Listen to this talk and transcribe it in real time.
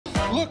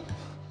Look!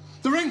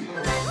 The ring!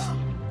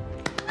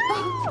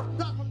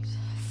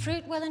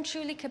 Fruit well and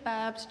truly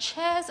kebabbed,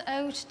 chairs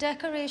out,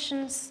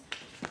 decorations.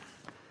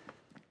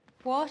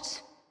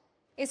 What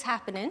is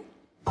happening?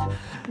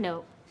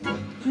 No.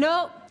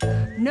 No.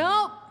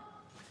 No.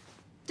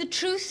 The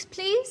truth,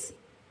 please.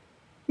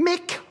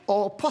 Mick,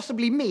 or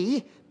possibly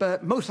me,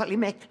 but most likely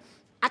Mick,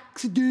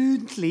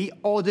 accidentally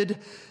ordered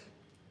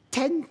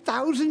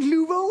 10,000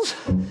 loo rolls,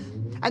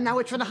 and now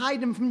we're trying to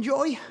hide them from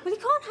Joy. Well, you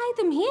can't hide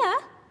them here.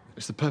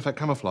 It's the perfect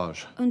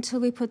camouflage. Until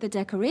we put the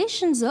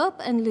decorations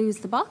up and lose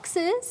the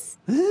boxes.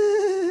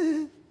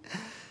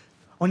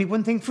 Only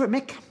one thing for it,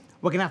 Mick.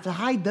 We're gonna have to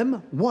hide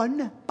them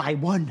one by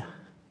one.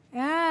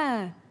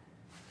 Yeah.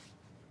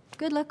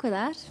 Good luck with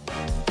that.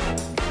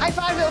 High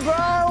five, little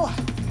bro!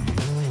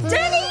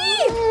 Dani!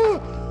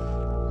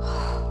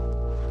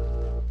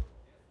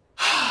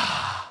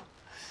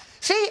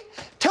 See?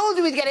 Told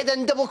you we'd get it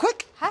done double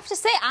quick. Have to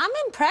say, I'm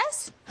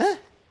impressed. Huh?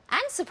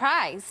 And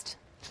surprised.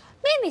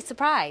 Mainly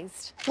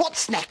surprised.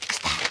 What's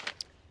next?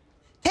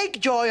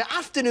 Take Joy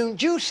afternoon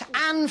juice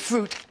and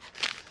fruit.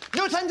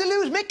 No time to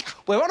lose, Mick.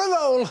 We're on a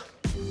roll.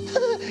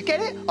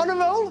 Get it? On a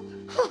roll?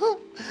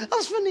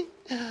 That's funny.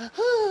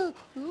 Oh.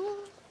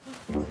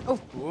 Whoa,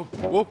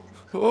 whoa,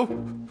 whoa.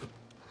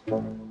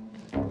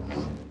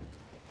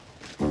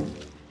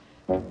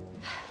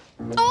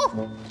 Oh,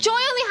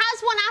 Joy only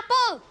has one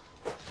apple.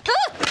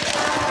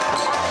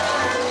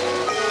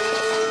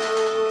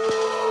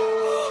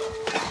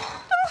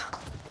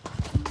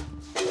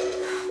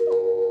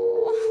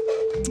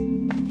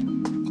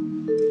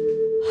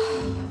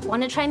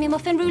 Want to try me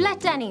muffin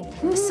roulette,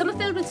 Dani? Some are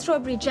filled with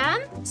strawberry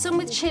jam, some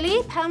with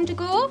chili, pound to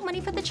go,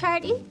 money for the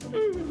charity.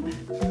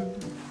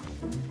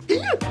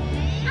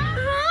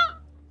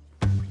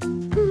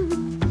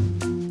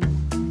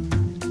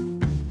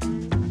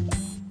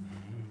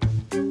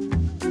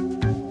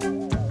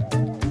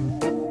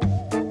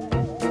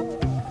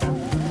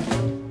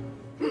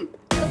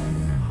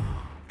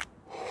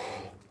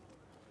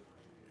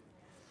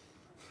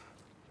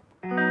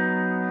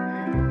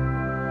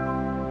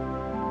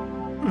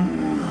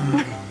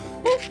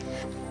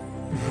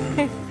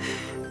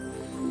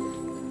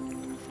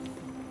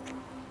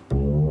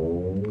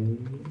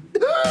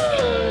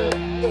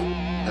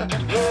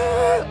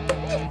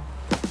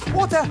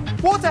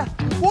 Water!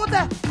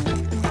 Water!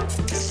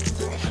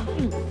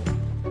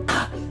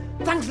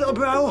 Thanks, little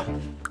bro.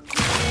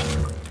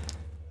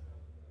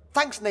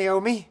 Thanks,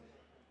 Naomi.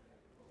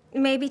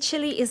 Maybe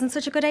chili isn't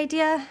such a good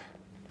idea.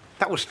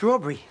 That was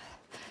strawberry.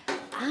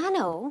 I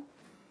know.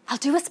 I'll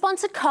do a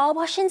sponsored car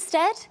wash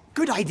instead.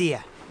 Good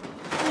idea.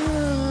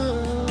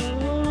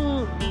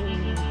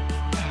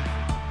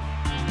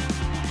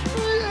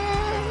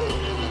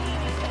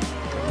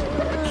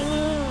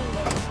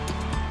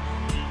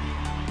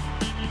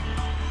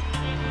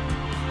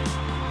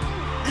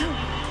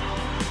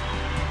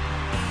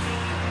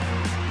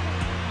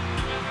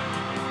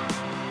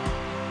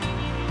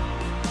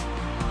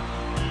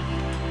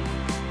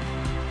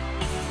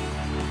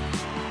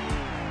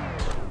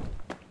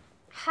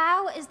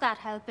 How is that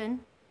helping?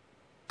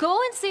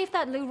 Go and see if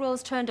that loo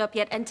roll's turned up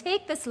yet and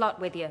take this lot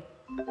with you.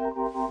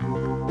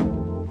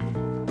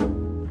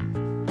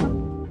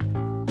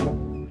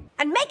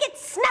 And make it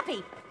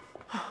snappy!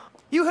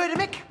 You heard it,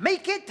 Mick.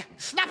 Make it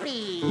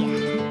snappy!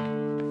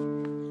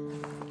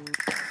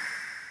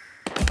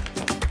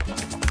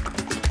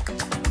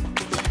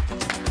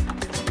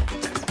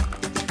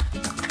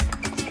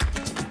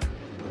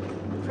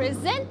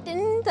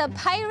 Presenting the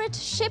pirate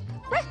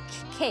shipwreck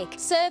cake,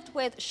 served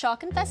with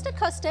shark-infested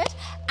custard,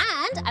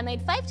 and I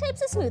made 5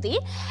 types of smoothie,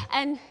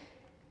 and...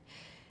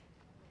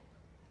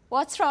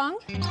 What's wrong?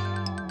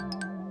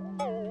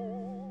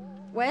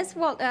 Where's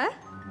Walter?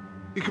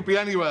 He could be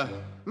anywhere.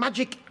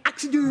 Magic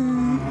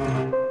accident!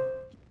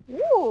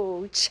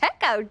 Ooh,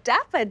 check out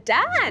Dapper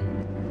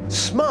Dan.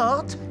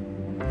 Smart,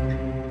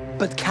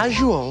 but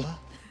casual.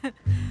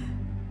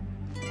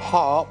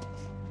 Harp,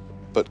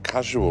 but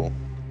casual.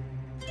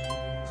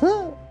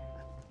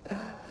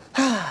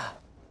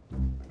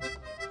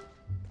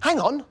 Hang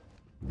on.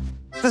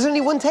 There's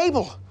only one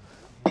table.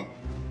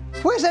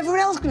 Where's everyone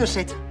else going to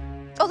sit?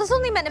 Oh, there's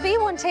only meant to be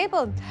one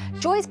table.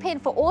 Joy's paying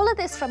for all of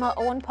this from her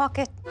own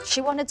pocket.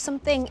 She wanted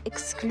something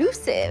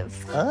exclusive.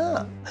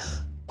 Ah.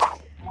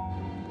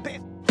 But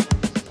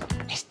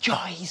it's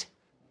Joy's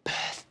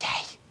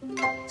birthday.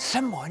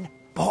 Someone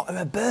bought her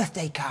a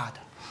birthday card.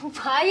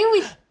 Why are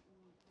we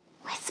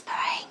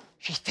whispering?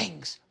 She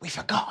thinks we've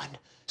forgotten,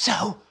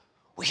 so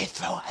we should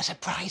throw her a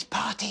surprise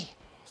party.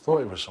 I thought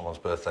it was someone's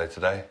birthday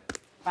today.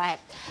 Right,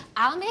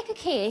 I'll make a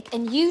cake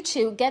and you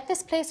two get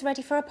this place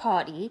ready for a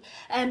party.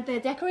 And the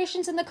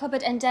decorations in the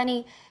cupboard, and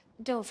Dani,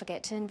 don't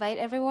forget to invite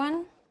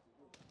everyone.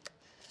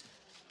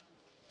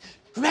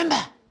 Remember,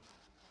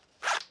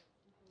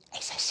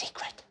 it's a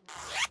secret.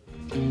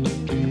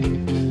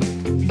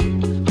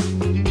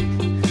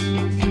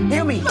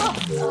 Naomi!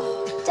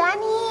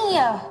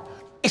 Dani!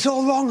 It's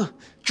all wrong.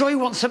 Joy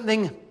wants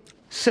something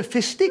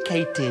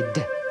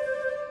sophisticated.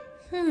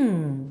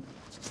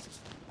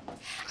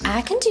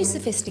 I can do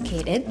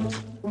sophisticated.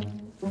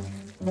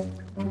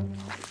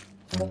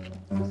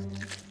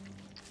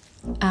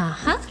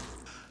 Uh-huh.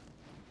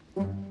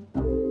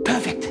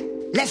 Perfect.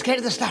 Let's get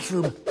to the staff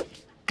room.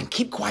 And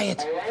keep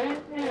quiet.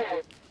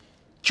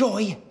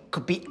 Joy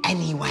could be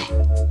anywhere.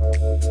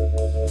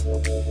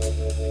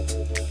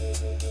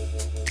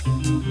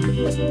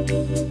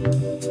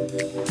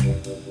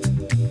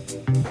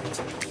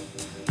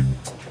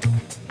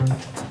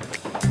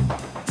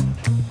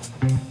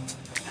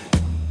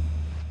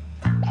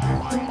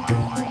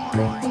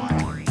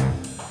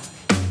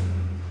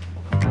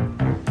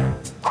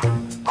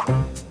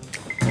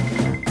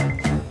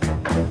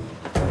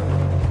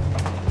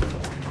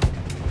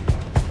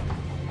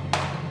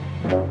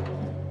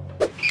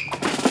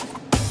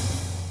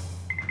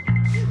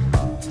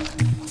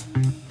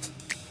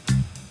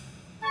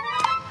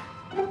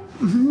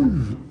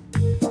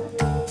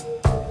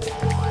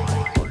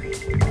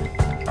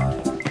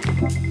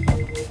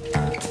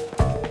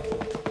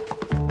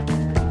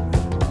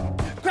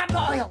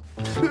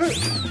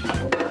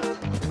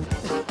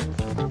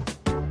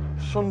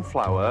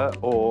 Sunflower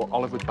or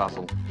olive with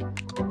basil?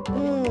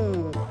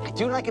 I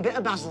do like a bit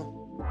of basil.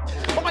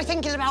 What am I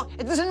thinking about?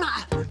 It doesn't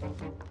matter.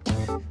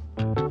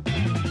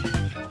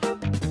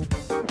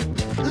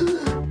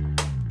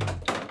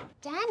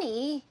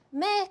 Dani,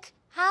 Mick,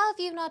 how have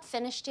you not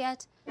finished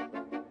yet?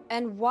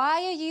 And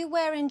why are you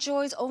wearing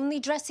Joy's only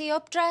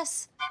dressy-up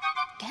dress?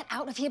 Get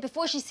out of here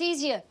before she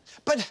sees you.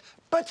 But...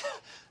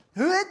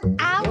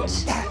 Out!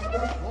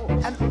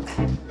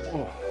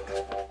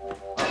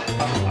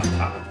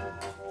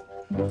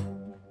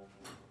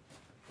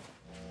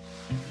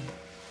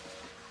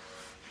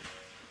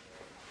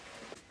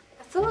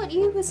 I thought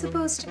you were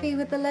supposed to be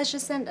with the Leisure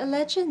Centre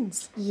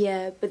Legends.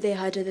 Yeah, but they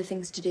had other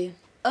things to do.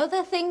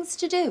 Other things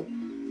to do?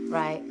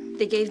 Right.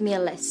 They gave me a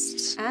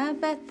list. I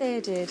bet they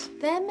did.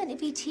 They're meant to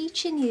be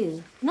teaching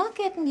you, not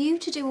getting you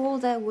to do all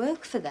their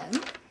work for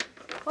them.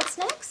 What's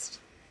next?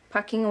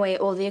 Packing away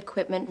all the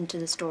equipment into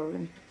the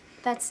storeroom.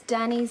 That's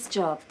Dani's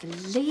job, the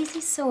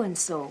lazy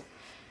so-and-so.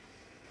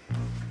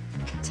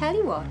 Tell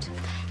you what,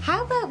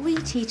 how about we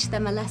teach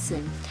them a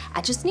lesson?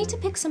 I just need to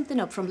pick something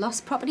up from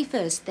lost property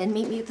first, then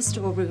meet me at the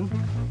storeroom.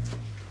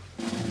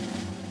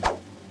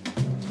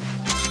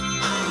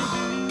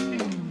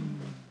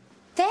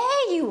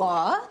 There you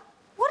are.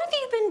 What have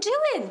you been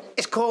doing?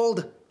 It's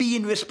called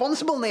being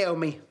responsible,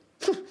 Naomi.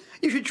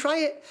 You should try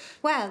it.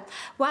 Well,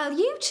 while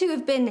you two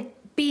have been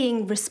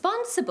being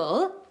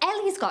responsible,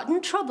 Ellie's got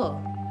in trouble.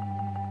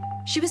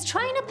 She was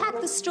trying to pack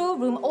the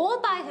storeroom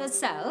all by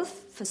herself,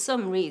 for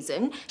some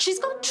reason. She's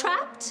got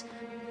trapped.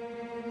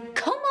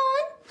 Come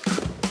on.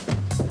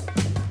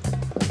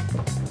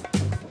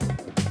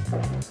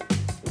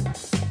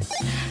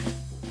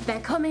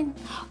 They're coming.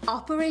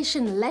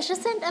 Operation Leisure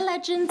Centre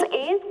Legends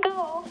is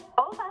go.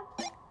 Over.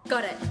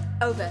 Got it.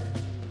 Over.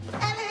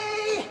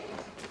 Ellie!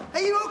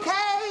 Are you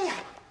okay?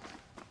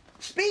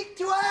 Speak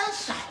to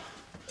us!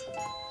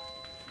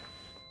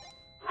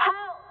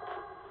 Help!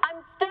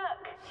 I'm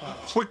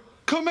stuck. We're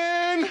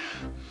coming!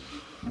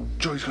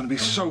 Joy's gonna be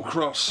so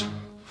cross.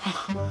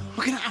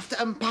 We're gonna have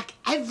to unpack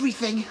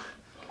everything.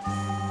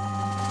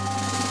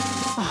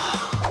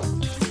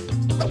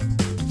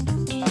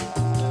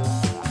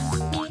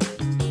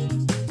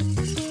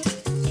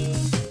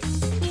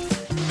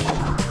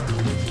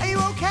 Are you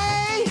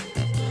okay?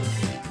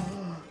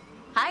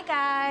 Hi,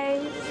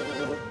 guys.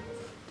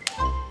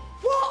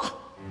 What?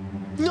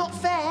 Not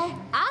fair.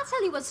 I'll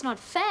tell you what's not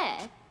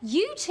fair.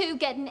 You two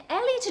getting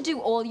Ellie to do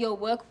all your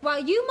work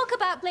while you muck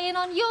about playing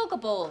on yoga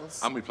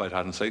balls. And we played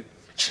hide and seek.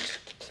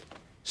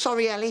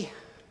 Sorry, Ellie.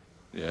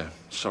 Yeah,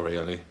 sorry,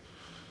 Ellie.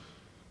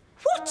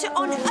 What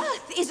on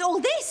earth is all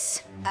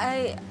this?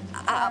 I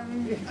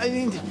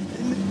mean,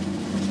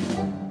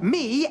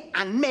 me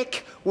and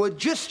Mick were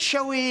just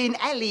showing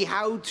Ellie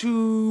how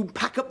to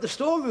pack up the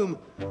storeroom,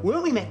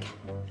 weren't we, Mick?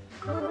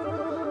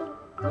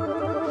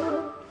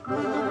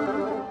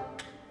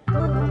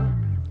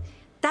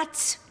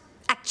 That's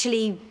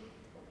actually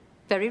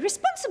very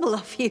responsible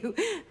of you.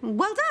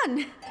 Well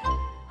done.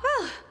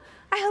 Well,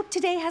 I hope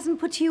today hasn't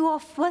put you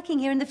off working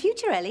here in the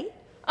future, Ellie.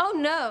 Oh,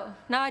 no.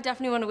 Now I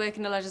definitely want to work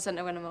in the leisure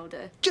centre when I'm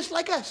older. Just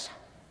like us.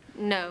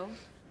 No.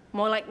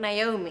 More like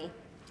Naomi.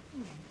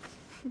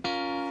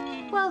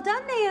 Well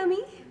done,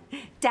 Naomi.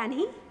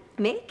 Dani,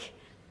 Mick,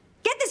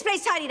 get this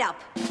place tidied up.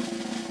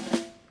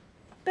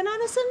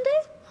 Banana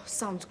Sunday? Oh,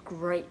 sounds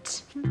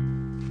great.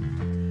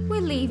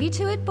 We'll leave you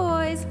to it,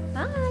 boys.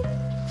 Bye.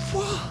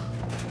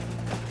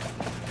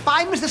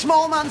 Bye, Mr.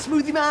 Small Man,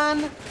 Smoothie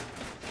Man.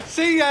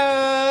 See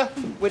ya!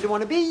 We don't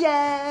want to be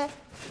here.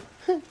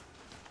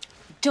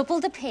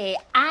 Double the pay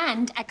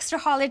and extra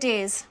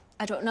holidays.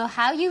 I don't know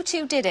how you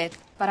two did it,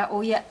 but I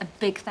owe you a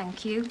big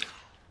thank you.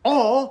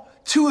 Or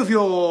 2 of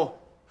your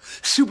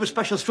super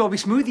special strawberry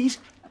smoothies.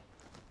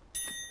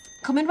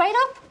 Coming right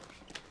up.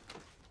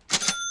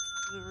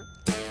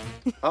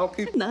 I'll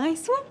keep...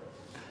 Nice one.